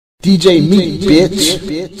DJ me,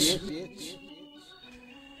 bitch.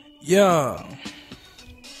 Yeah.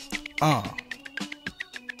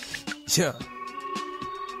 Yeah.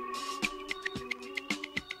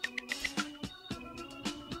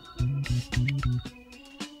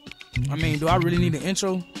 I mean, do I really need an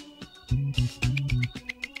intro?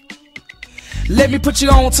 Let me put you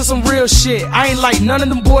on to some real shit. I ain't like none of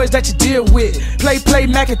them boys that you deal with. Play,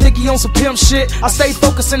 Mac and think he on some pimp shit. I stay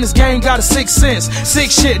focused in this game, got a sixth sense. Sick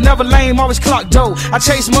shit, never lame, always clock dough. I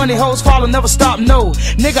chase money, hoes follow, never stop, no.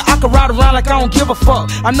 Nigga, I can ride around like I don't give a fuck.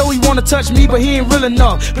 I know he wanna touch me, but he ain't real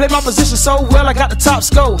enough. Play my position so well, I got the top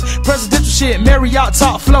score. Presidential shit, Marriott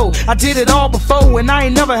top flow. I did it all before, and I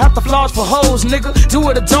ain't never have to floss for hoes, nigga. Do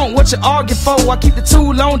it or don't, what you arguing for? I keep the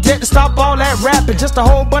tool on deck to stop all that rapping. Just a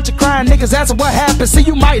whole bunch of crying niggas, that's what happened. See,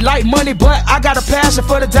 you might like money, but I got a passion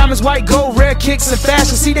for the diamonds, white, gold, rare kicks, and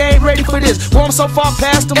fashion. See, they ain't ready for this. Boy, I'm so far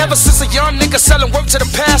past them. Ever since a young nigga selling work to the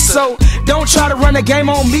pastor. So, don't try to run a game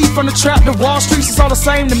on me. From the trap to Wall Street, it's all the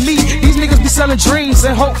same to me. These niggas be selling dreams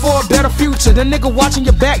and hope for a better future. The nigga watching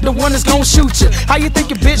your back, the one that's gon' shoot you. How you think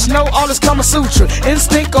your bitch know all this Kama Sutra?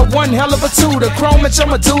 Instinct of one hell of a tutor. Chrome at your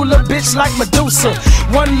medulla, bitch like Medusa.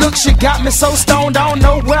 One look, she got me so stoned. I don't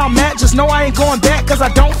know where I'm at, just know I ain't going back, cause I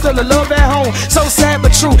don't feel the love at home. So sad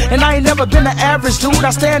but true, and I ain't never been an average dude.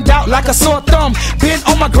 I stand out like a sore thumb. Been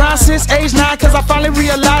on my grind since age 9, cause I finally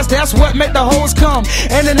realized that's what make the hoes come.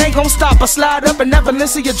 And it ain't gon' stop. I slide up and never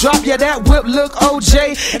listen you drop. Yeah, that whip look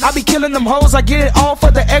OJ. And I be killing them hoes, I get it all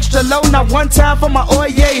for the extra low. Not one time for my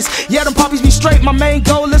Oyes. Yeah, them poppies be straight. My main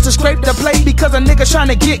goal is to scrape the plate, because a nigga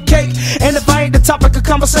tryna get cake. And if I ain't the topic of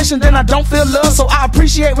conversation, then I don't feel love. So I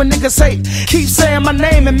appreciate when niggas say, keep saying my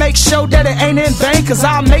name and make sure that it ain't in vain, cause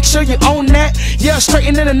I'll make sure you own that. Yeah,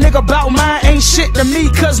 straightening a nigga about mine ain't shit to me,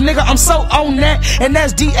 cause nigga, I'm so on that. And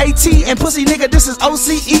that's D-A-T, and pussy nigga, this is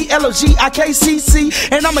O-C-E-L-O-G-I-K-C-C.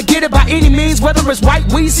 And I'ma get it by any means, whether it's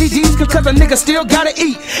white, weed, CDs, cause a nigga still gotta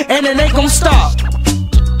eat, and it ain't gon' stop.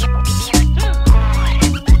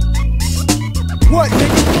 What,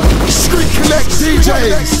 nigga? Street Connect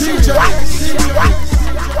DJs.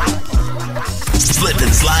 Slip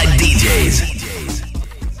and slide DJs.